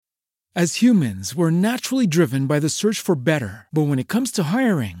As humans, we're naturally driven by the search for better. But when it comes to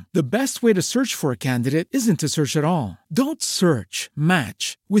hiring, the best way to search for a candidate isn't to search at all. Don't search,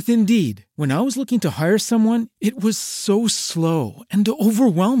 match with Indeed. When I was looking to hire someone, it was so slow and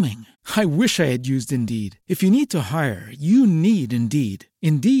overwhelming. I wish I had used Indeed. If you need to hire, you need Indeed.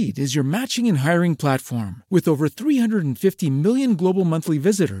 Indeed is your matching and hiring platform with over 350 million global monthly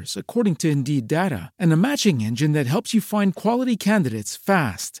visitors, according to Indeed data, and a matching engine that helps you find quality candidates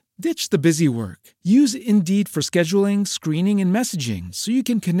fast. Ditch the busy work. Use Indeed for scheduling, screening, and messaging so you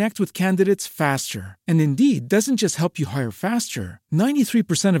can connect with candidates faster. And Indeed doesn't just help you hire faster.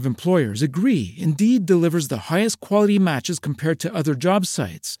 93% of employers agree Indeed delivers the highest quality matches compared to other job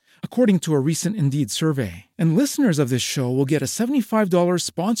sites, according to a recent Indeed survey. And listeners of this show will get a $75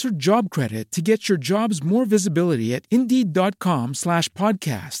 sponsored job credit to get your jobs more visibility at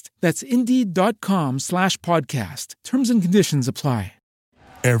Indeed.com/podcast. That's Indeed.com/podcast. Terms and conditions apply.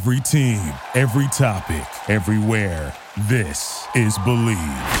 Every team, every topic, everywhere. This is Believe.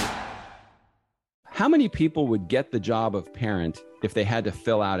 How many people would get the job of parent if they had to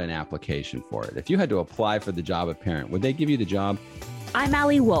fill out an application for it? If you had to apply for the job of parent, would they give you the job? I'm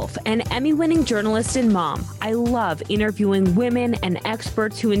Allie Wolf, an Emmy-winning journalist and mom. I love interviewing women and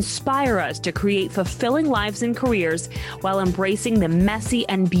experts who inspire us to create fulfilling lives and careers while embracing the messy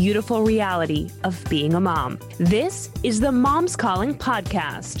and beautiful reality of being a mom. This is the Moms Calling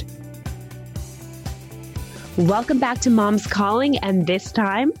podcast. Welcome back to Moms Calling, and this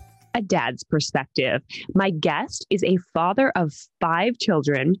time, a dad's perspective. My guest is a father of 5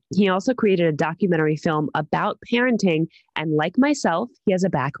 children. He also created a documentary film about parenting. And like myself, he has a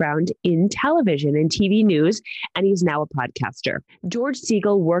background in television and TV news, and he's now a podcaster. George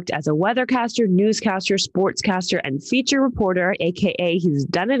Segal worked as a weathercaster, newscaster, sportscaster, and feature reporter, aka he's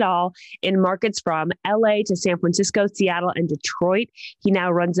done it all in markets from LA to San Francisco, Seattle, and Detroit. He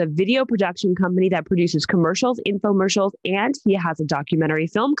now runs a video production company that produces commercials, infomercials, and he has a documentary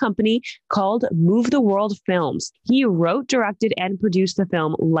film company called Move the World Films. He wrote, directed, and produced the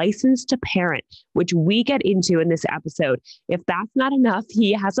film Licensed to Parent, which we get into in this episode. If that's not enough,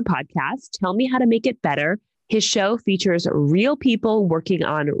 he has a podcast, Tell Me How to Make It Better. His show features real people working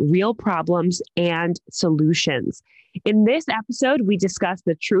on real problems and solutions. In this episode, we discuss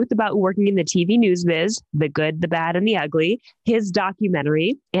the truth about working in the TV news biz, the good, the bad, and the ugly, his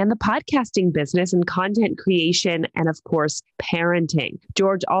documentary, and the podcasting business and content creation, and of course, parenting.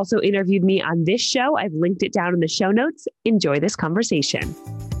 George also interviewed me on this show. I've linked it down in the show notes. Enjoy this conversation.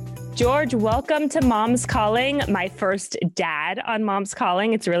 George, welcome to Moms Calling, my first dad on Moms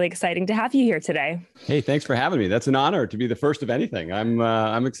Calling. It's really exciting to have you here today. Hey, thanks for having me. That's an honor to be the first of anything.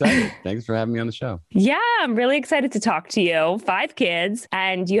 I'm excited. Thanks for having me on the show. Yeah, I'm really excited to talk to you. 5 kids,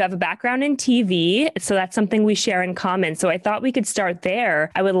 and you have a background in TV, so that's something we share in common. So I thought we could start there.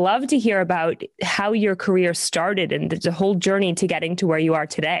 I would love to hear about how your career started and the whole journey to getting to where you are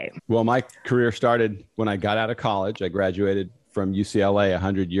today. Well, my career started when I got out of college. I graduated from UCLA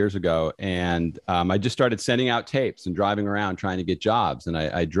 100 years ago. And I just started sending out tapes and driving around trying to get jobs. And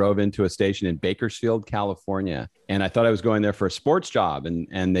I drove into a station in Bakersfield, California. And I thought I was going there for a sports job.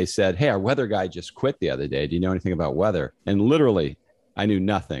 And they said, hey, our weather guy just quit the other day. Do you know anything about weather? And literally, I knew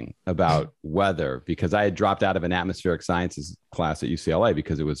nothing about weather because I had dropped out of an atmospheric sciences class at UCLA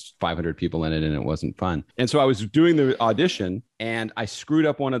because it was 500 people in it and it wasn't fun. And so I was doing the audition and I screwed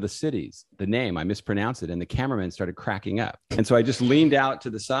up one of the cities, the name, I mispronounced it. And the cameraman started cracking up. And so I just leaned out to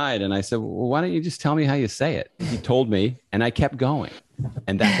the side and I said, well, why don't you just tell me how you say it? He told me and I kept going.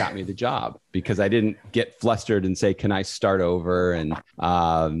 And that got me the job because I didn't get flustered and say, can I start over? And,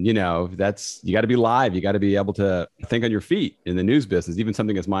 you got to be live. You got to be able to think on your feet in the news business, even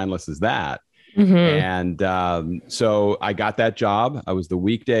something as mindless as that. Mm-hmm. And so I got that job. I was the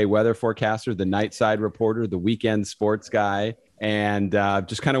weekday weather forecaster, the night side reporter, the weekend sports guy, and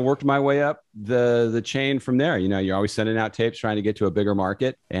just kind of worked my way up the chain from there. You know, you're always sending out tapes, trying to get to a bigger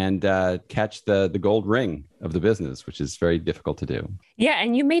market and catch the gold ring of the business, which is very difficult to do. Yeah.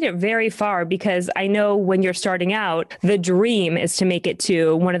 And you made it very far because I know when you're starting out, the dream is to make it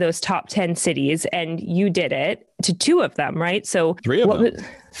to one of those top 10 cities. And you did it to 2 of them, right? So 3 of them.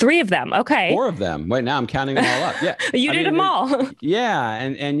 3 of them. Okay. 4 of them. Wait, now I'm counting them all up. Yeah. You did them all. Yeah.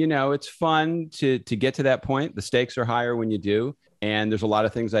 And, you know, it's fun to get to that point. The stakes are higher when you do. And there's a lot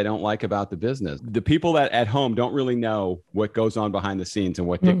of things I don't like about the business. The people that at home don't really know what goes on behind the scenes and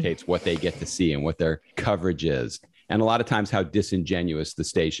what dictates what they get to see and what their coverage is. And a lot of times how disingenuous the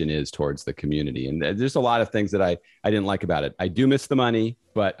station is towards the community. And there's a lot of things that I didn't like about it. I do miss the money,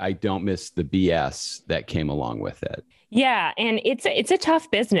 but I don't miss the BS that came along with it. Yeah, and it's a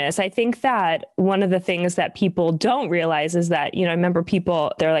tough business. I think that one of the things that people don't realize is that, I remember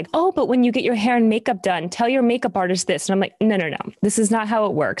people, they're like, "Oh, but when you get your hair and makeup done, tell your makeup artist this." And I'm like, "No, no, no. This is not how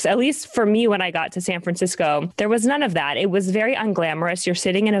it works." At least for me, when I got to San Francisco, there was none of that. It was very unglamorous. You're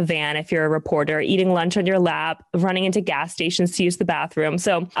sitting in a van if you're a reporter, eating lunch on your lap, running into gas stations to use the bathroom.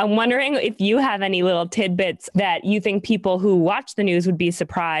 So I'm wondering if you have any little tidbits that you think people who watch the news would be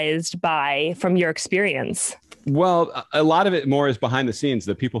surprised by from your experience. Well, a lot of it more is behind the scenes,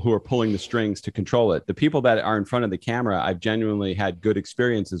 the people who are pulling the strings to control it. The people that are in front of the camera, I've genuinely had good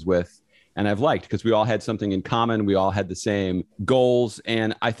experiences with and I've liked because we all had something in common. We all had the same goals.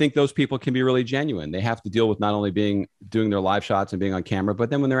 And I think those people can be really genuine. They have to deal with not only doing their live shots and being on camera, but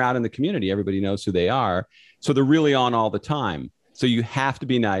then when they're out in the community, everybody knows who they are. So they're really on all the time. So you have to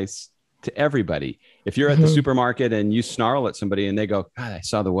be nice to everybody. If you're at the supermarket and you snarl at somebody and they go, "God, I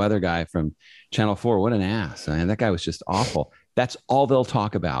saw the weather guy from Channel 4. What an ass. And that guy was just awful." That's all they'll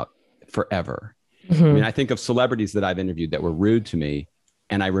talk about forever. I mean, I think of celebrities that I've interviewed that were rude to me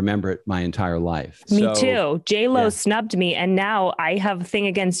and I remember it my entire life. Me too. J-Lo snubbed me and now I have a thing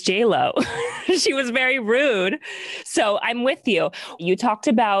against J-Lo. She was very rude. So I'm with you. You talked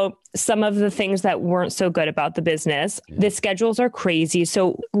about some of the things that weren't so good about the business. The schedules are crazy.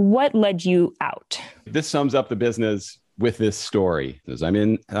 So what led you out? This sums up the business with this story. I'm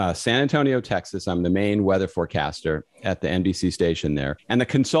in San Antonio, Texas. I'm the main weather forecaster at the NBC station there. And the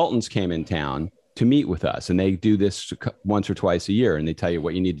consultants came in town to meet with us. And they do this once or twice a year. And they tell you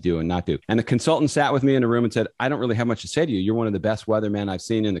what you need to do and not do. And the consultant sat with me in a room and said, "I don't really have much to say to you. You're one of the best weathermen I've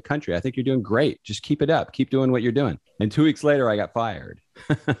seen in the country. I think you're doing great. Just keep it up. Keep doing what you're doing." And 2 weeks later, I got fired.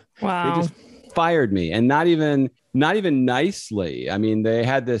 Wow. They just fired me, and not even nicely. I mean, they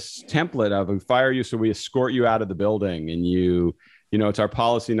had this template of, "We fire you, so we escort you out of the building, and it's our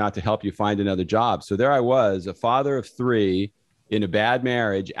policy not to help you find another job." So there I was, a father of 3 in a bad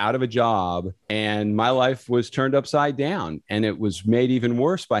marriage, out of a job, and my life was turned upside down. And it was made even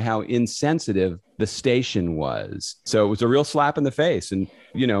worse by how insensitive the station was. So it was a real slap in the face. And,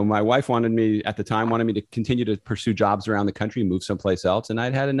 my wife wanted me to continue to pursue jobs around the country, move someplace else. And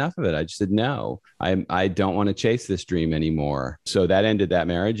I'd had enough of it. I just said, no, I don't want to chase this dream anymore. So that ended that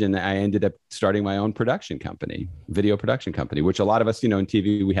marriage. And I ended up starting my own production company, video production company, which a lot of us, in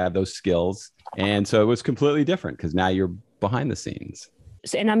TV, we have those skills. And so it was completely different because now you're behind the scenes.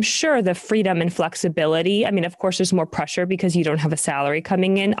 And I'm sure the freedom and flexibility, I mean, of course, there's more pressure because you don't have a salary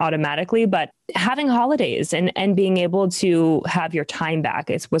coming in automatically, but having holidays and being able to have your time back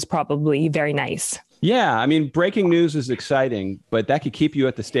was probably very nice. Yeah. I mean, breaking news is exciting, but that could keep you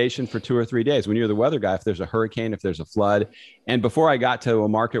at the station for 2 or 3 days. When you're the weather guy, if there's a hurricane, if there's a flood. And before I got to a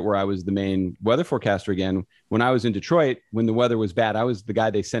market where I was the main weather forecaster again, when I was in Detroit, when the weather was bad, I was the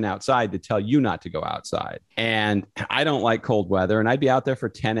guy they sent outside to tell you not to go outside. And I don't like cold weather. And I'd be out there for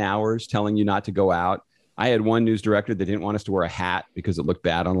 10 hours telling you not to go out. I had one news director that didn't want us to wear a hat because it looked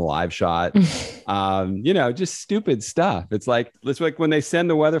bad on a live shot. Just stupid stuff. It's like when they send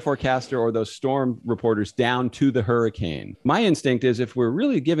the weather forecaster or those storm reporters down to the hurricane. My instinct is if we're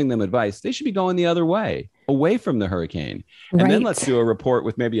really giving them advice, they should be going the other way, away from the hurricane. And then let's do a report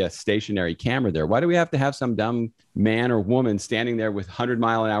with maybe a stationary camera there. Why do we have to have some dumb man or woman standing there with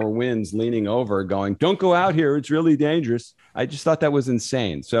 100-mile-an-hour winds leaning over going, "Don't go out here. It's really dangerous." I just thought that was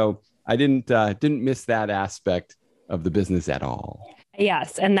insane. So I didn't miss that aspect of the business at all.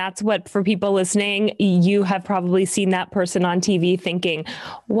 Yes. And that's what, for people listening, you have probably seen that person on TV thinking,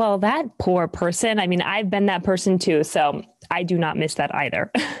 well, that poor person. I mean, I've been that person too. So I do not miss that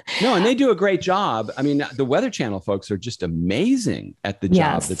either. No, and they do a great job. I mean, the Weather Channel folks are just amazing at the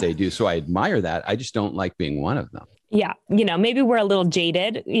job that they do. So I admire that. I just don't like being one of them. Yeah. Maybe we're a little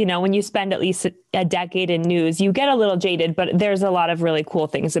jaded. When you spend at least a decade in news, you get a little jaded, but there's a lot of really cool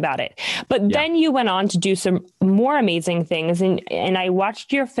things about it. But then you went on to do some more amazing things. And I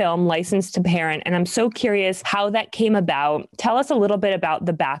watched your film, Licensed to Parent, and I'm so curious how that came about. Tell us a little bit about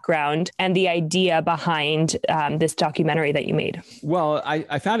the background and the idea behind this documentary that you made. Well,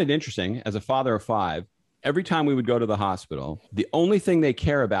 I found it interesting as a father of 5. Every time we would go to the hospital, the only thing they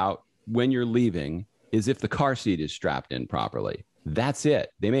care about when you're leaving is if the car seat is strapped in properly. That's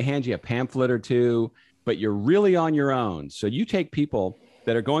it. They may hand you a pamphlet or 2, but you're really on your own. So you take people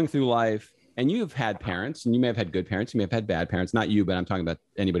that are going through life and you've had parents, and you may have had good parents, you may have had bad parents, not you, but I'm talking about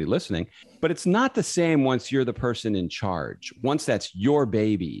anybody listening. But it's not the same once you're the person in charge, once that's your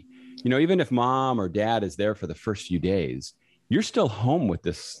baby. Even if mom or dad is there for the first few days, you're still home with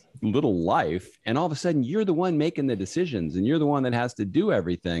this little life. And all of a sudden you're the one making the decisions and you're the one that has to do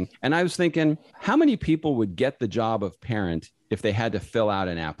everything. And I was thinking, how many people would get the job of parent if they had to fill out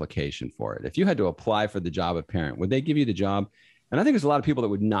an application for it? If you had to apply for the job of parent, would they give you the job? And I think there's a lot of people that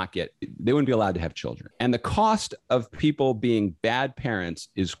would not get, they wouldn't be allowed to have children. And the cost of people being bad parents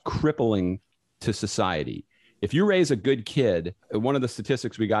is crippling to society. If you raise a good kid, one of the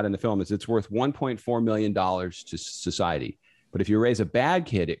statistics we got in the film is it's worth $1.4 million to society. But if you raise a bad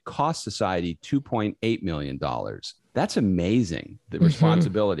kid, it costs society $2.8 million. That's amazing, the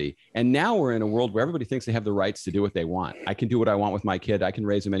responsibility. And now we're in a world where everybody thinks they have the rights to do what they want. I can do what I want with my kid. I can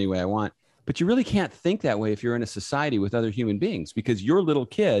raise him any way I want. But you really can't think that way if you're in a society with other human beings, because your little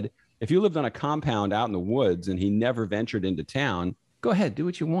kid, if you lived on a compound out in the woods and he never ventured into town, go ahead, do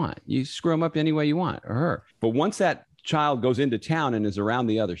what you want. You screw him up any way you want, or her. But once that child goes into town and is around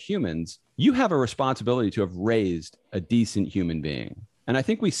the other humans, you have a responsibility to have raised a decent human being. And I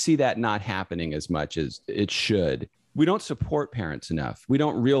think we see that not happening as much as it should. We don't support parents enough. We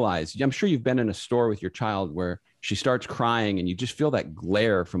don't realize, I'm sure you've been in a store with your child where she starts crying and you just feel that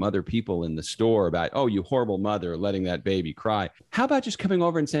glare from other people in the store about, oh, you horrible mother, letting that baby cry. How about just coming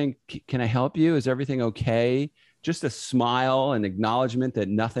over and saying, can I help you? Is everything okay? Just a smile and acknowledgement that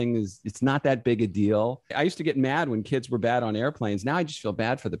it's not that big a deal. I used to get mad when kids were bad on airplanes. Now I just feel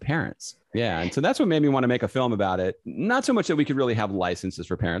bad for the parents. Yeah. And so that's what made me want to make a film about it. Not so much that we could really have licenses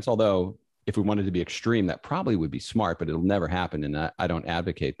for parents, although if we wanted to be extreme, that probably would be smart, but it'll never happen. And I don't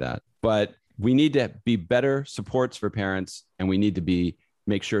advocate that. But we need to be better supports for parents, and we need to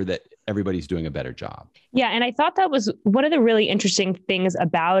make sure that everybody's doing a better job. Yeah. And I thought that was one of the really interesting things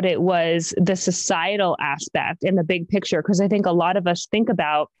about it was the societal aspect and the big picture. Because I think a lot of us think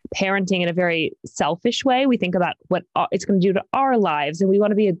about parenting in a very selfish way. We think about what it's going to do to our lives, and we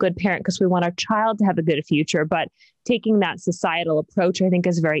want to be a good parent because we want our child to have a good future. But taking that societal approach, I think,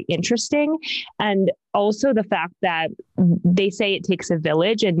 is very interesting. And also the fact that they say it takes a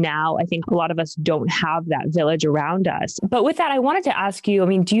village. And now I think a lot of us don't have that village around us. But with that, I wanted to ask you, I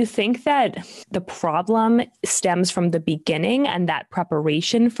mean, do you think that the problem stems from the beginning and that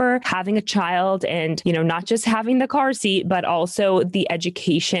preparation for having a child and, not just having the car seat, but also the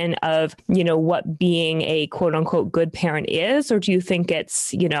education of, what being a quote unquote good parent is? Or do you think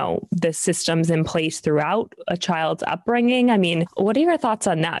it's, the systems in place throughout a child's upbringing? I mean, what are your thoughts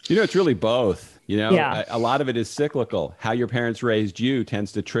on that? It's really both. A lot of it is cyclical. How your parents raised you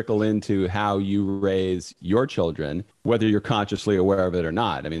tends to trickle into how you raise your children, whether you're consciously aware of it or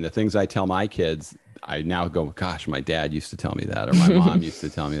not. I mean, the things I tell my kids, I now go, gosh, my dad used to tell me that, or my mom used to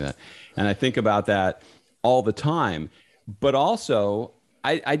tell me that. And I think about that all the time. But also,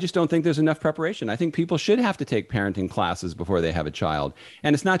 I just don't think there's enough preparation. I think people should have to take parenting classes before they have a child.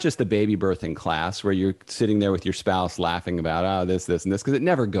 And it's not just the baby birthing class where you're sitting there with your spouse laughing about, this, and this, because it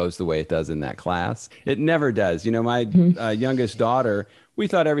never goes the way it does in that class. It never does. My youngest daughter, we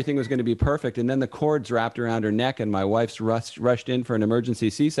thought everything was going to be perfect. And then the cords wrapped around her neck and my wife's rushed in for an emergency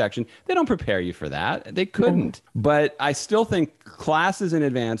C-section. They don't prepare you for that. They couldn't. But I still think classes in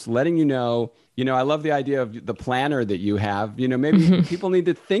advance, letting you know, I love the idea of the planner that you have. Maybe people need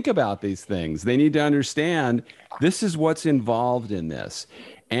to think about these things. They need to understand this is what's involved in this.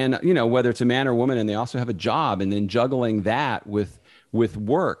 And, whether it's a man or woman and they also have a job, and then juggling that with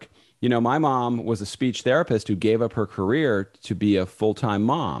work. My mom was a speech therapist who gave up her career to be a full-time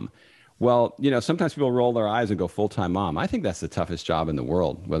mom. Well, sometimes people roll their eyes and go full-time mom. I think that's the toughest job in the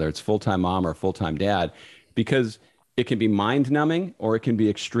world, whether it's full-time mom or full-time dad, because it can be mind-numbing or it can be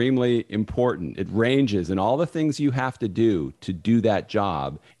extremely important. It ranges in all the things you have to do that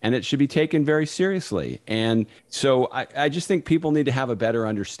job, and it should be taken very seriously. And so I just think people need to have a better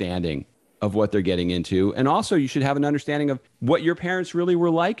understanding of what they're getting into. And also you should have an understanding of what your parents really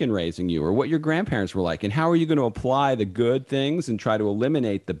were like in raising you, or what your grandparents were like, and how are you going to apply the good things and try to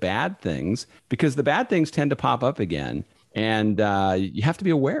eliminate the bad things, because the bad things tend to pop up again. And you have to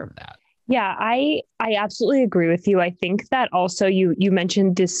be aware of that. Yeah, I absolutely agree with you. I think that also you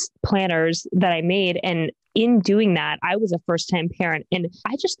mentioned this planners that I made, and in doing that, I was a first-time parent, and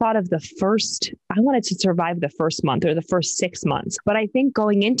I just thought of I wanted to survive the first month or the first 6 months. But I think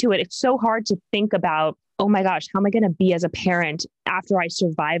going into it, it's so hard to think about, oh my gosh, how am I going to be as a parent after I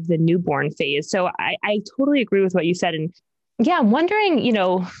survive the newborn phase? So I totally agree with what you said. And yeah, I'm wondering,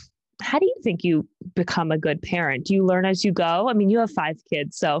 how do you think you become a good parent? Do you learn as you go? I mean, you have 5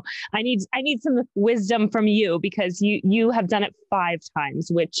 kids, so I need some wisdom from you, because you have done it 5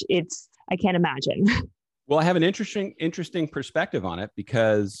 times, which I can't imagine. Well, I have an interesting perspective on it,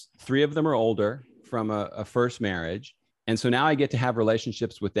 because 3 of them are older from a first marriage. And so now I get to have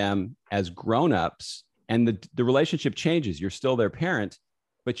relationships with them as grownups and the relationship changes. You're still their parent,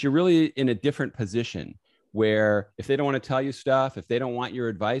 but you're really in a different position where if they don't want to tell you stuff, if they don't want your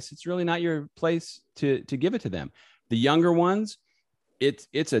advice, it's really not your place to give it to them. The younger ones,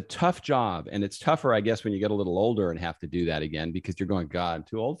 it's a tough job, and it's tougher, I guess, when you get a little older and have to do that again, because you're going, God, I'm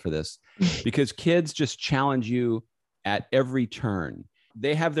too old for this. Because kids just challenge you at every turn.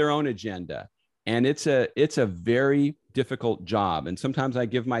 They have their own agenda, and it's a very difficult job. And sometimes I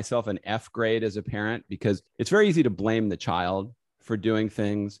give myself an F grade as a parent, because it's very easy to blame the child for doing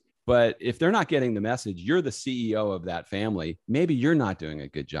things. But if they're not getting the message, you're the CEO of that family. Maybe you're not doing a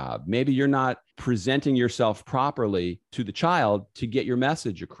good job. Maybe you're not presenting yourself properly to the child to get your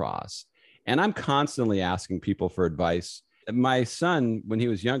message across. And I'm constantly asking people for advice. My son, when he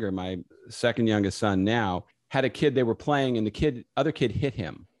was younger, my second youngest son now, had a kid they were playing, and the other kid hit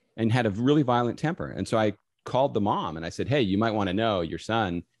him and had a really violent temper. And so I called the mom and I said, hey, you might want to know your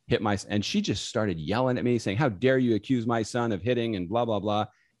son hit my, and she just started yelling at me saying, how dare you accuse my son of hitting and blah, blah, blah.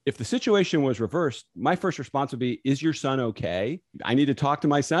 If the situation was reversed, my first response would be, is your son okay? I need to talk to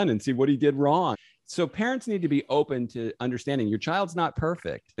my son and see what he did wrong. So parents need to be open to understanding your child's not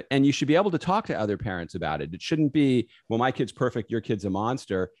perfect, and you should be able to talk to other parents about it. It shouldn't be, well, my kid's perfect, your kid's a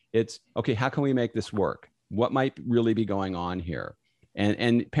monster. It's, okay, how can we make this work? What might really be going on here?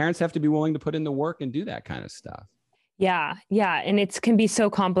 And parents have to be willing to put in the work and do that kind of stuff. Yeah. Yeah. And it can be so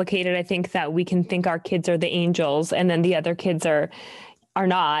complicated. I think that we can think our kids are the angels and then the other kids are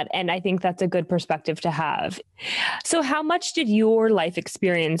not. And I think that's a good perspective to have. So how much did your life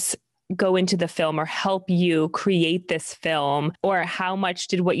experience go into the film or help you create this film? Or how much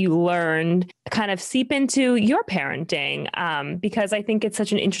did what you learned kind of seep into your parenting? Because I think it's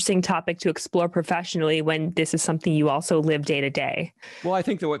such an interesting topic to explore professionally when this is something you also live day to day. Well, I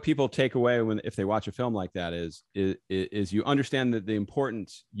think that what people take away if they watch a film like that is you understand that the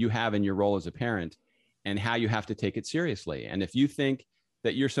importance you have in your role as a parent and how you have to take it seriously. And if you think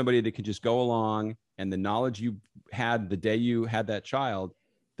that you're somebody that can just go along and the knowledge you had the day you had that child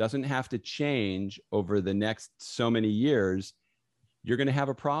doesn't have to change over the next so many years, you're going to have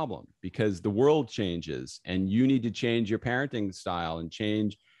a problem, because the world changes and you need to change your parenting style and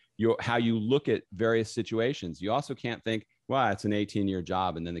change how you look at various situations. You also can't think, well, it's an 18-year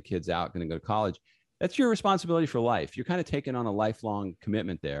job and then the kid's out going to go to college. That's your responsibility for life. You're kind of taking on a lifelong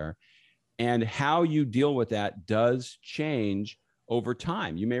commitment there. And how you deal with that does change over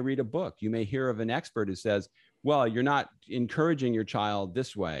time. You may read a book. You may hear of an expert who says, well, you're not encouraging your child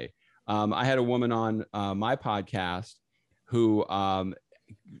this way. I had a woman on my podcast who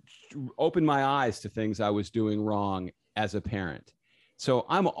opened my eyes to things I was doing wrong as a parent. So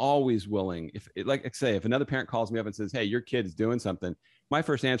I'm always willing, if another parent calls me up and says, hey, your kid is doing something, my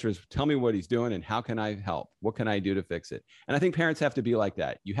first answer is, tell me what he's doing and how can I help? What can I do to fix it? And I think parents have to be like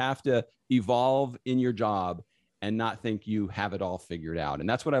that. You have to evolve in your job and not think you have it all figured out. And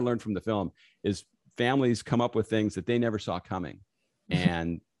that's what I learned from the film is families come up with things that they never saw coming,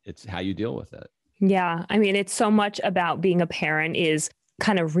 and it's how you deal with it. Yeah. I mean, it's so much about being a parent is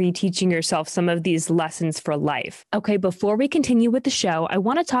kind of reteaching yourself some of these lessons for life. Okay, before we continue with the show, I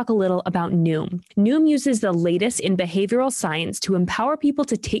want to talk a little about Noom. Noom uses the latest in behavioral science to empower people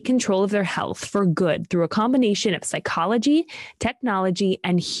to take control of their health for good through a combination of psychology, technology,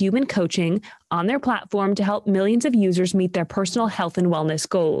 and human coaching on their platform to help millions of users meet their personal health and wellness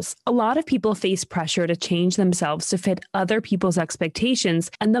goals. A lot of people face pressure to change themselves to fit other people's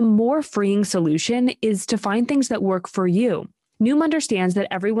expectations, and the more freeing solution is to find things that work for you. Noom understands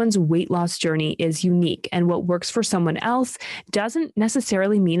that everyone's weight loss journey is unique, and what works for someone else doesn't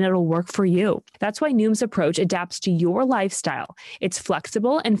necessarily mean it'll work for you. That's why Noom's approach adapts to your lifestyle. It's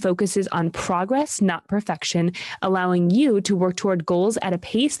flexible and focuses on progress, not perfection, allowing you to work toward goals at a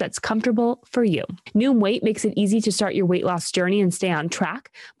pace that's comfortable for you. Noom Weight makes it easy to start your weight loss journey and stay on track.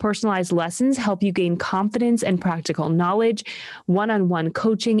 Personalized lessons help you gain confidence and practical knowledge. One-on-one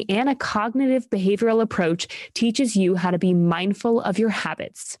coaching and a cognitive behavioral approach teaches you how to be mindful of your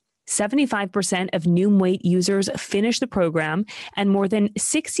habits. 75% of Noom Weight users finished the program, and more than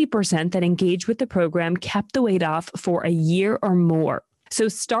 60% that engaged with the program kept the weight off for a year or more. So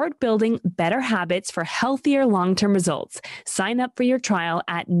start building better habits for healthier long-term results. Sign up for your trial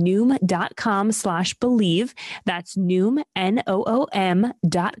at Noom.com/believe. That's Noom,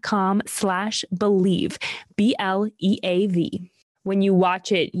 NOOM.com/believe. BLEAV. When you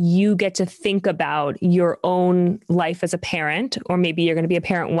watch it, you get to think about your own life as a parent, or maybe you're going to be a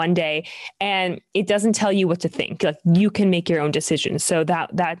parent one day, and it doesn't tell you what to think. Like, you can make your own decisions. So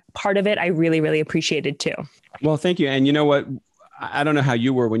that part of it, I really, really appreciated too. Well, thank you. And you know what? I don't know how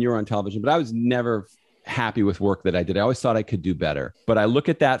you were when you were on television, but I was never happy with work that I did. I always thought I could do better. But I look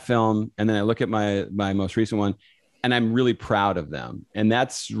at that film and then I look at my most recent one and I'm really proud of them. And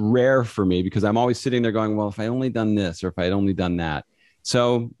that's rare for me because I'm always sitting there going, well, if I only done this or if I'd only done that.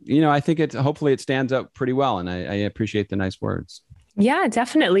 So, I think hopefully it stands up pretty well. And I appreciate the nice words. Yeah,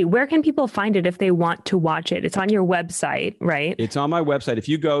 definitely. Where can people find it if they want to watch it? It's on your website, right? It's on my website. If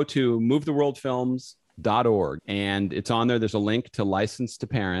you go to movetheworldfilms.org and it's on there, there's a link to License to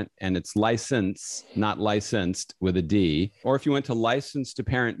Parent, and it's license, not licensed with a D. Or if you went to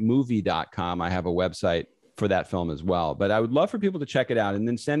licensetoparentmovie.com, I have a website for that film as well. But I would love for people to check it out and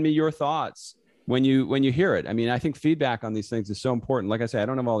then send me your thoughts when you hear it. I mean, I think feedback on these things is so important. Like I say, I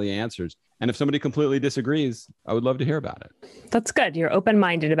don't have all the answers. And if somebody completely disagrees, I would love to hear about it. That's good. You're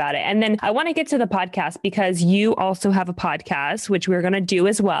open-minded about it. And then I want to get to the podcast because you also have a podcast, which we're going to do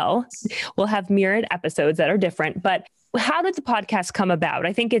as well. We'll have mirrored episodes that are different, but how did the podcast come about?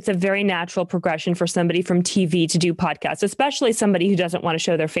 I think it's a very natural progression for somebody from TV to do podcasts, especially somebody who doesn't want to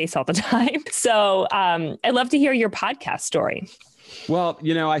show their face all the time. So I'd love to hear your podcast story. Well,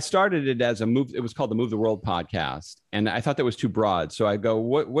 I started it as it was called the Move the World podcast. And I thought that was too broad. So I go,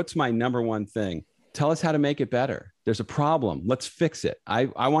 what's my number one thing? Tell us how to make it better. There's a problem. Let's fix it.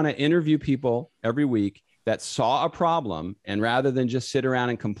 I want to interview people every week that saw a problem. And rather than just sit around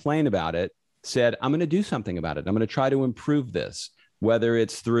and complain about it, said, I'm going to do something about it. I'm going to try to improve this, whether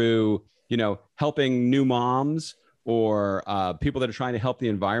it's through, helping new moms or people that are trying to help the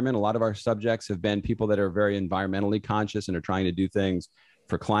environment. A lot of our subjects have been people that are very environmentally conscious and are trying to do things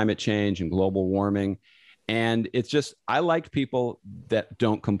for climate change and global warming. And it's just, I like people that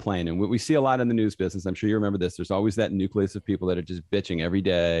don't complain. And we see a lot in the news business. I'm sure you remember this. There's always that nucleus of people that are just bitching every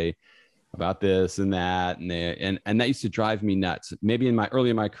day about this and that. And that used to drive me nuts. Maybe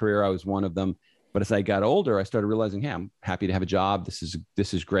early in my career, I was one of them. But as I got older, I started realizing, hey, I'm happy to have a job.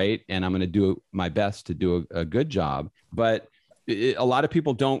 This is great. And I'm going to do my best to do a good job. But a lot of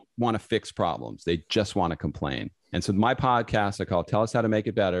people don't want to fix problems. They just want to complain. And so my podcast, I call Tell Us How to Make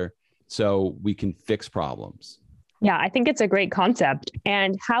It Better so we can fix problems. Yeah, I think it's a great concept.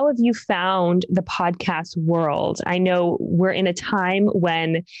 And how have you found the podcast world? I know we're in a time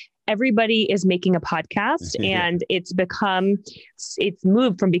when everybody is making a podcast and it's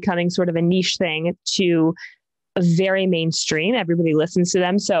moved from becoming sort of a niche thing to a very mainstream. Everybody listens to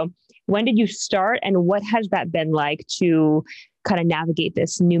them. So when did you start and what has that been like to kind of navigate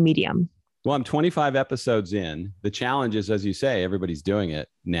this new medium? Well, I'm 25 episodes in. The challenge is, as you say, everybody's doing it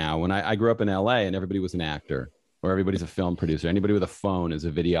now. When I grew up in LA and everybody was an actor or everybody's a film producer, anybody with a phone is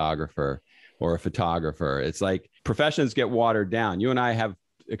a videographer or a photographer. It's like professions get watered down. You and I have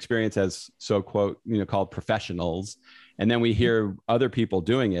experience as called professionals. And then we hear other people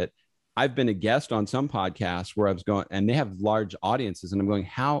doing it. I've been a guest on some podcasts where I was going and they have large audiences and I'm going,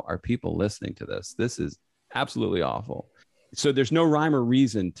 how are people listening to this? This is absolutely awful. So there's no rhyme or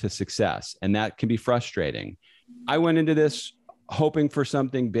reason to success. And that can be frustrating. I went into this hoping for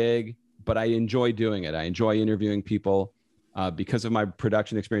something big, but I enjoy doing it. I enjoy interviewing people because of my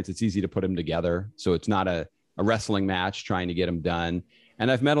production experience. It's easy to put them together. So it's not a wrestling match trying to get them done. And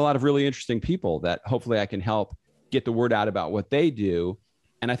I've met a lot of really interesting people that hopefully I can help get the word out about what they do.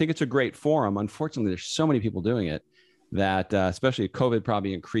 And I think it's a great forum. Unfortunately, there's so many people doing it that especially COVID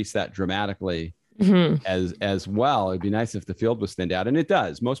probably increased that dramatically as well. It'd be nice if the field was thinned out. And it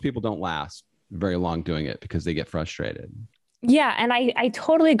does. Most people don't last very long doing it because they get frustrated. Yeah. And I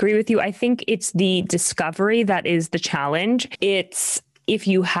totally agree with you. I think it's the discovery that is the challenge. It's if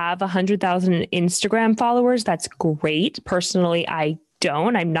you have 100,000 Instagram followers, that's great. Personally,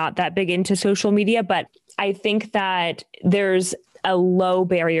 I'm not that big into social media, but I think that there's a low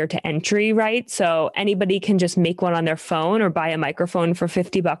barrier to entry, right? So anybody can just make one on their phone or buy a microphone for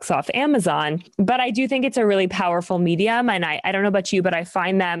 $50 off Amazon. But I do think it's a really powerful medium. And I don't know about you, but I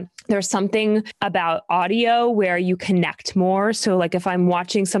find that there's something about audio where you connect more. So like if I'm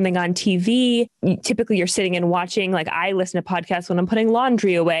watching something on TV, typically you're sitting and watching, like I listen to podcasts when I'm putting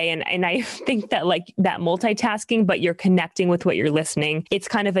laundry away. And I think that like that multitasking, but you're connecting with what you're listening. It's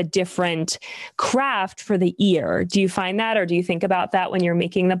kind of a different craft for the ear. Do you find that, or do you think about that when you're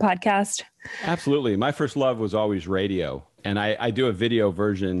making the podcast? Absolutely. My first love was always radio. And I do a video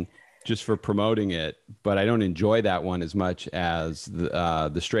version just for promoting it, but I don't enjoy that one as much as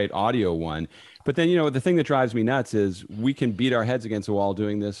the straight audio one. But then, the thing that drives me nuts is we can beat our heads against the wall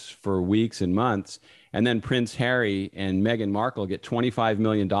doing this for weeks and months. And then Prince Harry and Meghan Markle get $25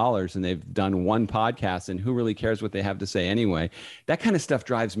 million and they've done one podcast, and who really cares what they have to say anyway? That kind of stuff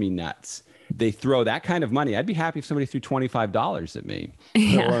drives me nuts. They throw that kind of money. I'd be happy if somebody threw $25 at me,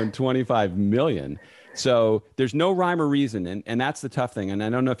 let alone $25 million. So there's no rhyme or reason. And that's the tough thing. And I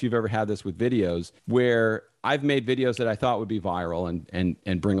don't know if you've ever had this with videos where I've made videos that I thought would be viral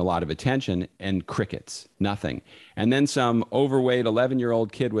and bring a lot of attention, and crickets, nothing. And then some overweight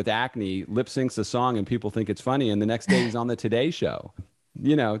 11-year-old kid with acne lip syncs a song and people think it's funny. And the next day he's on the Today Show.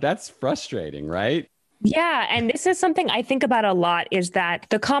 That's frustrating, right? Yeah. And this is something I think about a lot, is that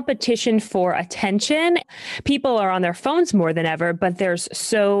the competition for attention, people are on their phones more than ever, but there's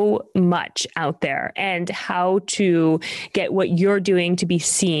so much out there, and how to get what you're doing to be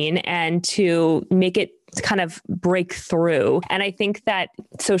seen and to make it kind of break through. And I think that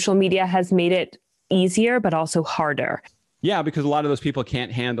social media has made it easier, but also harder. Yeah, because a lot of those people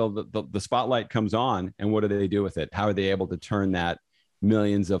can't handle the spotlight comes on, and what do they do with it? How are they able to turn that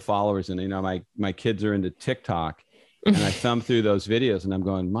millions of followers? And my kids are into TikTok, and I thumb through those videos and I'm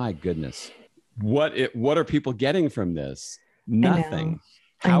going, my goodness, what are people getting from this? Nothing.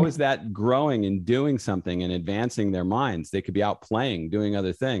 How is that growing and doing something and advancing their minds? They could be out playing, doing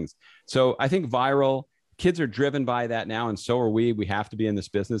other things. So I think kids are driven by that now, and so are we. We have to be in this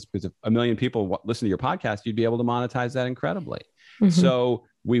business, because if 1 million people listen to your podcast, you'd be able to monetize that incredibly. So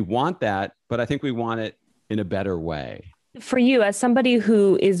we want that, but I think we want it in a better way. For you, as somebody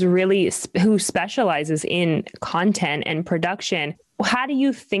who specializes in content and production, how do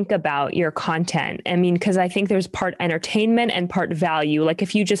you think about your content? I mean, because I think there's part entertainment and part value. Like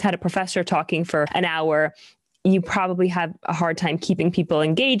if you just had a professor talking for an hour, you probably have a hard time keeping people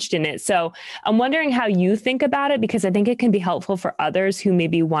engaged in it. So I'm wondering how you think about it, because I think it can be helpful for others who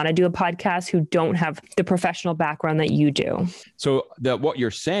maybe want to do a podcast who don't have the professional background that you do. So what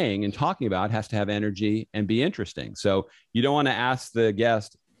you're saying and talking about has to have energy and be interesting. So you don't want to ask the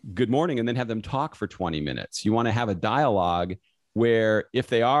guest good morning and then have them talk for 20 minutes. You want to have a dialogue where, if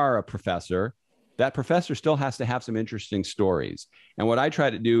they are a professor, that professor still has to have some interesting stories. And what I try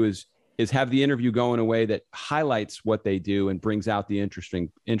to do is have the interview go in a way that highlights what they do and brings out the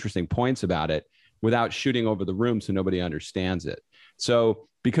interesting points about it without shooting over the room so nobody understands it. So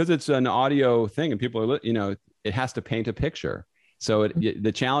because it's an audio thing and people are, it has to paint a picture. So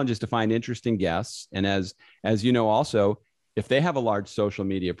the challenge is to find interesting guests. And as you know, also, if they have a large social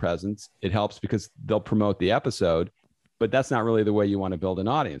media presence, it helps because they'll promote the episode, but that's not really the way you want to build an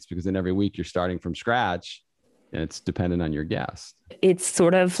audience, because then every week you're starting from scratch and it's dependent on your guest. It's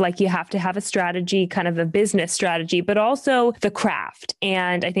sort of like you have to have a strategy, kind of a business strategy, but also the craft.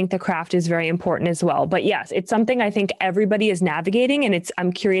 And I think the craft is very important as well. But yes, it's something I think everybody is navigating. And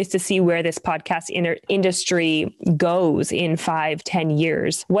I'm curious to see where this podcast industry goes in 5-10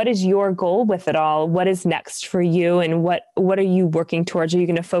 years. What is your goal with it all? What is next for you? And what are you working towards? Are you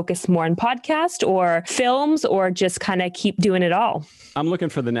going to focus more on podcast or films, or just kind of keep doing it all? I'm looking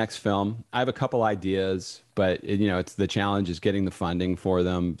for the next film. I have a couple ideas, but it's the challenge is getting the funding for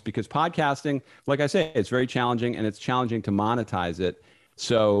them, because podcasting, like I say, it's very challenging, and it's challenging to monetize it.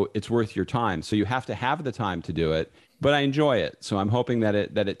 So it's worth your time. So you have to have the time to do it, but I enjoy it. So I'm hoping that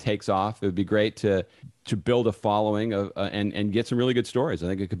it takes off. It would be great to build a following and get some really good stories. I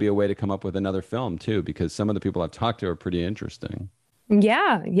think it could be a way to come up with another film too, because some of the people I've talked to are pretty interesting.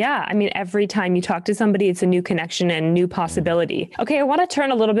 Yeah. I mean, every time you talk to somebody, it's a new connection and new possibility. Okay, I want to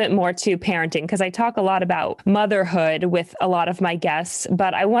turn a little bit more to parenting, because I talk a lot about motherhood with a lot of my guests,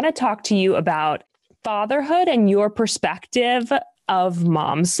 but I want to talk to you about fatherhood and your perspective of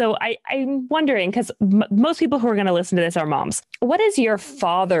moms. So I'm wondering, because most people who are going to listen to this are moms. What is your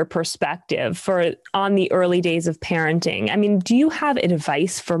father perspective on the early days of parenting? I mean, do you have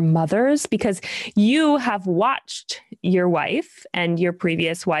advice for mothers? Because you have watched your wife and your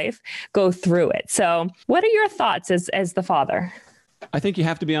previous wife go through it. So what are your thoughts as the father? I think you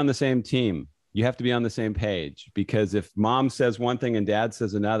have to be on the same team. You have to be on the same page, because if mom says one thing and dad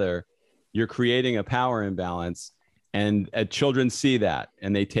says another, you're creating a power imbalance. And children see that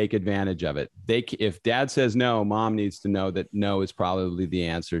and they take advantage of it. If dad says no, mom needs to know that no is probably the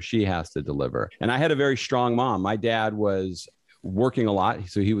answer. She has to deliver. And I had a very strong mom. My dad was working a lot,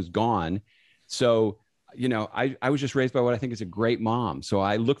 so he was gone. So, I was just raised by what I think is a great mom. So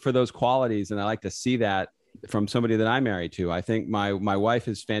I look for those qualities, and I like to see that from somebody that I'm married to. I think my wife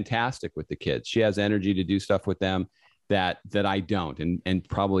is fantastic with the kids. She has energy to do stuff with them that I don't, and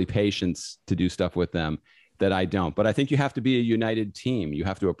probably patience to do stuff with them that I don't. But I think you have to be a united team. You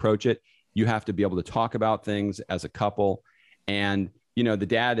have to approach it. You have to be able to talk about things as a couple. And, the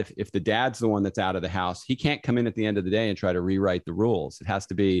dad, if the dad's the one that's out of the house, he can't come in at the end of the day and try to rewrite the rules. It has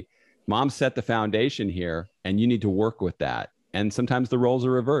to be, mom set the foundation here, and you need to work with that. And sometimes the roles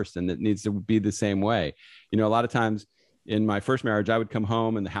are reversed, and it needs to be the same way. A lot of times in my first marriage, I would come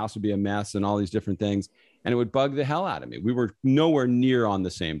home and the house would be a mess and all these different things, and it would bug the hell out of me. We were nowhere near on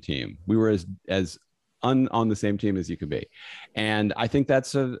the same team. We were as on the same team as you can be. And I think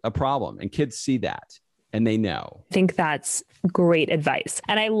that's a problem. And kids see that and they know. I think that's great advice.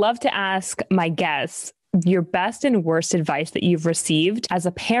 And I love to ask my guests your best and worst advice that you've received as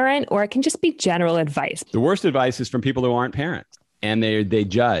a parent, or it can just be general advice. The worst advice is from people who aren't parents. And they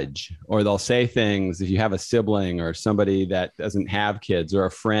judge, or they'll say things if you have a sibling or somebody that doesn't have kids, or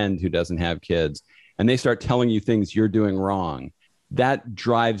a friend who doesn't have kids, and they start telling you things you're doing wrong. That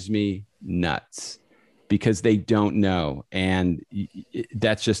drives me nuts because they don't know. And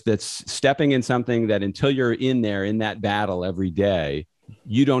that's stepping in something that until you're in there in that battle every day,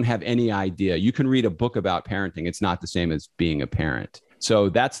 you don't have any idea. You can read a book about parenting. It's not the same as being a parent. So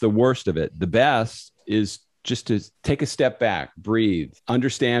that's the worst of it. The best is just to take a step back, breathe,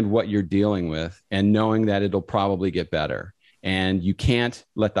 understand what you're dealing with, and knowing that it'll probably get better. And you can't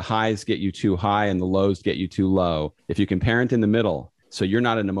let the highs get you too high and the lows get you too low. If you can parent in the middle, so you're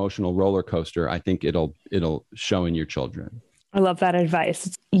not an emotional roller coaster, I think it'll show in your children. I love that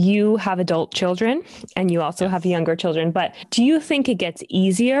advice. You have adult children and you also have younger children, but do you think it gets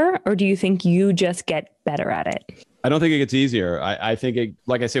easier, or do you think you just get better at it? I don't think it gets easier. I think,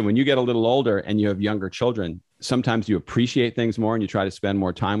 like I said, when you get a little older and you have younger children, sometimes you appreciate things more and you try to spend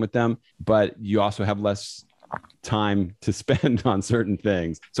more time with them, but you also have less time to spend on certain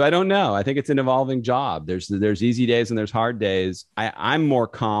things. So I don't know. I think it's an evolving job. There's easy days and there's hard days. I'm more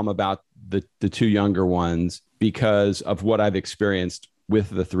calm about the two younger ones because of what I've experienced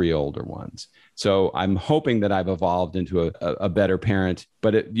with the three older ones. So I'm hoping that I've evolved into a better parent,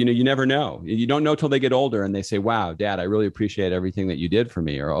 but you never know. You don't know till they get older and they say, wow, Dad, I really appreciate everything that you did for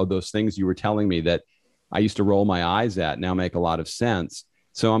me. Or, oh, those things you were telling me that I used to roll my eyes at now make a lot of sense.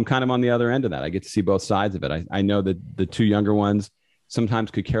 So I'm kind of on the other end of that. I get to see both sides of it. I know that the two younger ones sometimes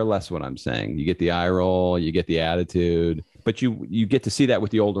could care less what I'm saying. You get the eye roll, you get the attitude, but you get to see that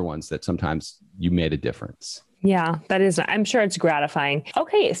with the older ones, that sometimes you made a difference. Yeah, that is, I'm sure it's gratifying.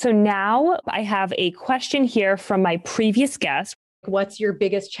 Okay, so now I have a question here from my previous guest. What's your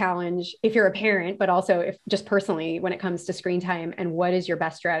biggest challenge if you're a parent, but also if just personally when it comes to screen time, and what is your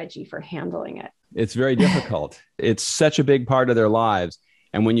best strategy for handling it? It's very difficult. It's such a big part of their lives.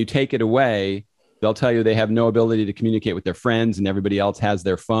 And when you take it away, they'll tell you they have no ability to communicate with their friends and everybody else has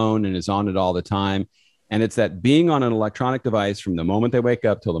their phone and is on it all the time. And it's that being on an electronic device from the moment they wake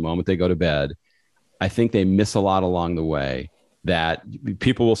up till the moment they go to bed, I think they miss a lot along the way. That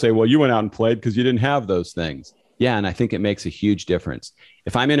people will say, well, you went out and played because you didn't have those things. Yeah, and I think it makes a huge difference.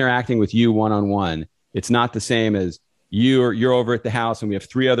 If I'm interacting with you one-on-one, it's not the same as you're over at the house and we have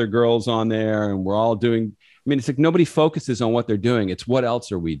three other girls on there and we're all doing, it's like nobody focuses on what they're doing. It's what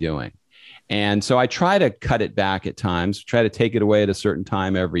else are we doing? And so I try to cut it back at times, try to take it away at a certain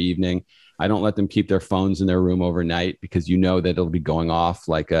time every evening. I don't let them keep their phones in their room overnight because you know that it'll be going off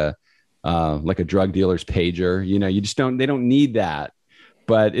like a drug dealer's pager. They don't need that,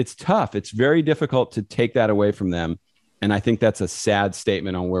 but it's tough. It's very difficult to take that away from them. And I think that's a sad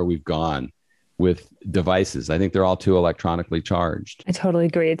statement on where we've gone with devices. I think they're all too electronically charged. I totally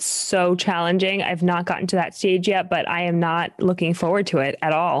agree. It's so challenging. I've not gotten to that stage yet, but I am not looking forward to it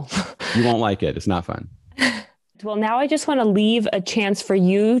at all. You won't like it. It's not fun. Well, now I just want to leave a chance for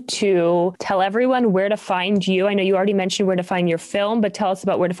you to tell everyone where to find you. I know you already mentioned where to find your film, but tell us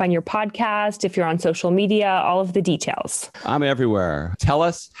about where to find your podcast, if you're on social media, all of the details. I'm everywhere. Tell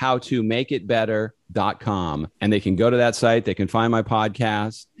us how to make it better.com. And they can go to that site. They can find my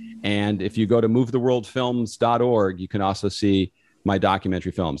podcast. And if you go to movetheworldfilms.org, you can also see my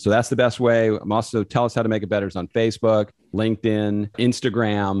documentary film. So that's the best way. I'm also Tell Us How to Make It Better is on Facebook, LinkedIn,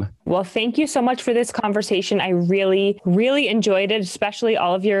 Instagram. Well, thank you so much for this conversation. I really, really enjoyed it, especially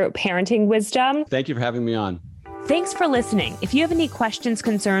all of your parenting wisdom. Thank you for having me on. Thanks for listening. If you have any questions,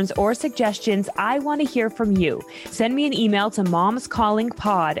 concerns, or suggestions, I want to hear from you. Send me an email to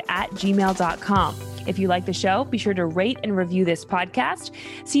momscallingpod@gmail.com. If you like the show, be sure to rate and review this podcast.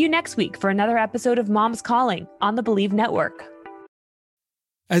 See you next week for another episode of Moms Calling on the Believe Network.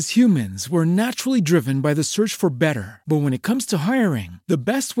 As humans, we're naturally driven by the search for better. But when it comes to hiring, the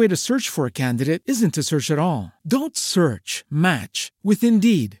best way to search for a candidate isn't to search at all. Don't search, match with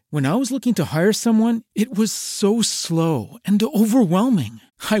Indeed. When I was looking to hire someone, it was so slow and overwhelming.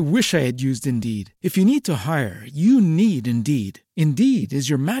 I wish I had used Indeed. If you need to hire, you need Indeed. Indeed is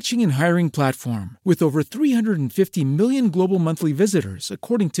your matching and hiring platform with over 350 million global monthly visitors,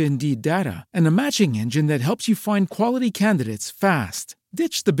 according to Indeed data, and a matching engine that helps you find quality candidates fast.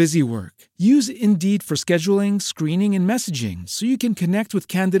 Ditch the busy work. Use Indeed for scheduling, screening, and messaging so you can connect with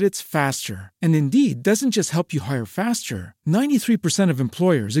candidates faster. And Indeed doesn't just help you hire faster. 93% of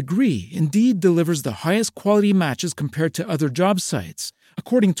employers agree Indeed delivers the highest quality matches compared to other job sites.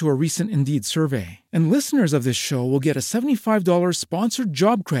 according to a recent Indeed survey. And listeners of this show will get a $75 sponsored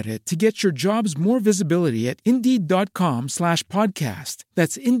job credit to get your jobs more visibility at Indeed.com/podcast.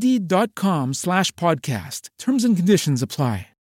 That's Indeed.com/podcast. Terms and conditions apply.